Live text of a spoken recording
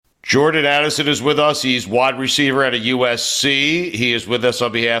Jordan Addison is with us. He's wide receiver at a USC. He is with us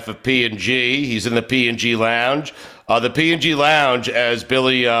on behalf of P&G. He's in the P&G Lounge. The P&G Lounge, as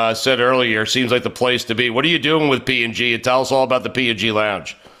Billy said earlier, seems like the place to be. What are you doing with P&G? And tell us all about the P&G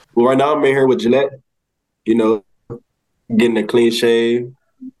Lounge. Well, right now I'm in here with Gillette, getting a clean shave,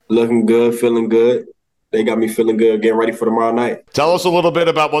 looking good, feeling good. They got me feeling good, getting ready for tomorrow night. Tell us a little bit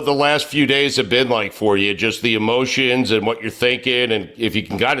about what the last few days have been like for you, just the emotions and what you're thinking. And if you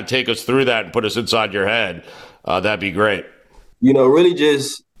can kind of take us through that and put us inside your head, that'd be great. Really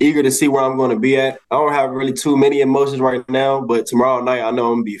just eager to see where I'm going to be at. I don't have really too many emotions right now, but tomorrow night I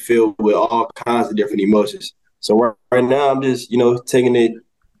know I'm going to be filled with all kinds of different emotions. So right now I'm just, taking it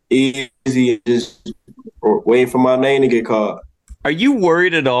easy and just waiting for my name to get called. Are you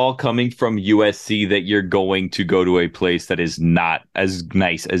worried at all coming from USC that you're going to go to a place that is not as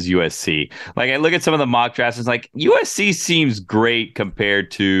nice as USC? Like, I look at some of the mock drafts, and it's like USC seems great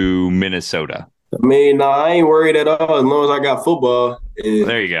compared to Minnesota. I mean, I ain't worried at all as long as I got football.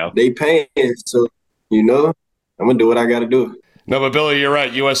 There you go. They paying, so, I'm going to do what I got to do. No, but Billy, you're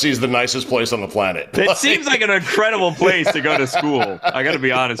right. USC is the nicest place on the planet. It seems like an incredible place to go to school. I got to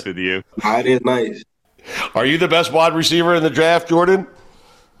be honest with you. It is nice. Are you the best wide receiver in the draft, Jordan?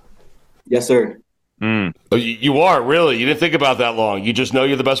 Yes, sir. Oh, you are, really? You didn't think about that long. You just know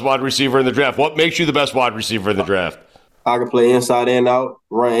you're the best wide receiver in the draft. What makes you the best wide receiver in the draft? I can play inside and out,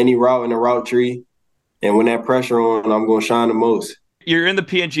 run any route in the route tree, and when that pressure on, I'm going to shine the most. You're in the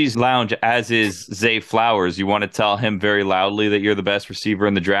P&G's lounge, as is Zay Flowers. You want to tell him very loudly that you're the best receiver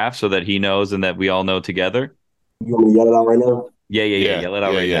in the draft so that he knows and that we all know together? You want me to yell it out right now? Yeah. Yell it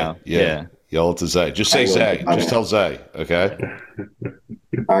out right now. Yeah. Yell it to Zay. Just say Zay. Just tell Zay, okay?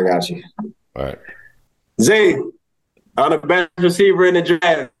 I got you. All right. Zay, I'm the best receiver in the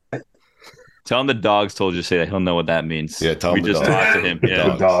draft. Tell him the dogs told you to say that. He'll know what that means. Yeah, tell him we just talked to him.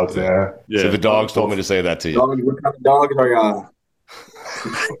 Yeah. The dogs, yeah. So the dogs told me to say that to you. What kind of dogs are y'all?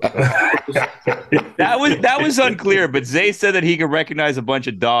 That was unclear, but Zay said that he could recognize a bunch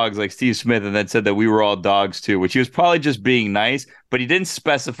of dogs like Steve Smith, and then said that we were all dogs too, which he was probably just being nice, but he didn't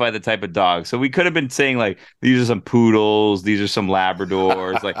specify the type of dog. So we could have been saying like, these are some poodles, these are some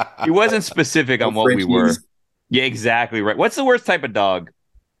Labradors. Like, he wasn't specific on what we were. Yeah, exactly right. What's the worst type of dog?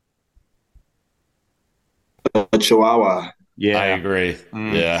 A Chihuahua. Yeah, I agree.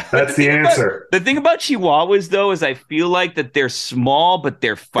 Yeah. That's the answer. The thing about Chihuahuas, though, is I feel like that they're small, but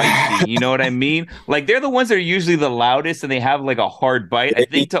they're feisty. You know what I mean? Like, they're the ones that are usually the loudest, and they have like a hard bite. I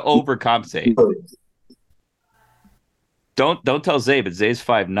think to overcompensate. Don't tell Zay, but Zay's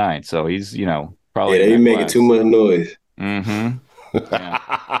 5'9", so he's probably. Yeah, they making too much noise. Mm-hmm. Yeah.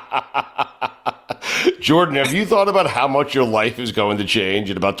 Jordan, have you thought about how much your life is going to change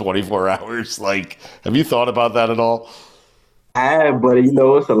in about 24 hours? Like, have you thought about that at all? I have, but it's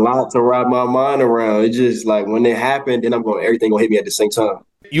a lot to wrap my mind around. It's just like when it happened, then everything gonna hit me at the same time.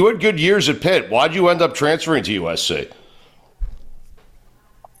 You had good years at Pitt. Why'd you end up transferring to USC?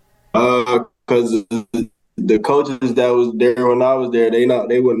 Because the coaches that was there when I was there, they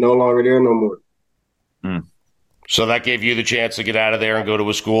were no longer there no more. So that gave you the chance to get out of there and go to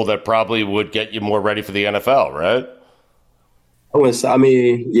a school that probably would get you more ready for the NFL, right?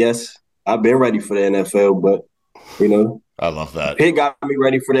 Yes, I've been ready for the NFL, but I love that. Pitt got me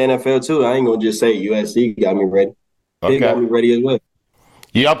ready for the NFL too. I ain't gonna just say USC got me ready. Pitt got me ready as well.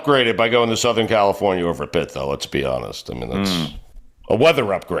 You upgraded by going to Southern California over at Pitt, though. Let's be honest. I mean, that's a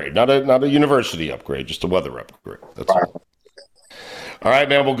weather upgrade, not a university upgrade, just a weather upgrade. That's all. All right,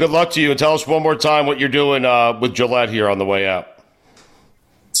 man. Well, good luck to you. And tell us one more time what you're doing with Gillette here on the way out.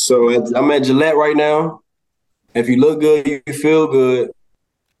 So I'm at Gillette right now. If you look good, you feel good.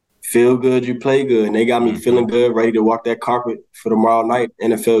 Feel good, you play good. And they got me feeling good, ready to walk that carpet for tomorrow night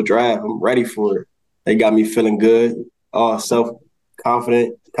NFL draft. I'm ready for it. They got me feeling good, all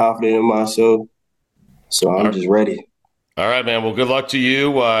self-confident, confident in myself. So I'm just ready. All right, man. Well, good luck to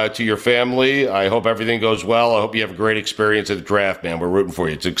you, to your family. I hope everything goes well. I hope you have a great experience at the draft, man. We're rooting for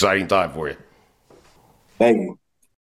you. It's an exciting time for you. Thank you.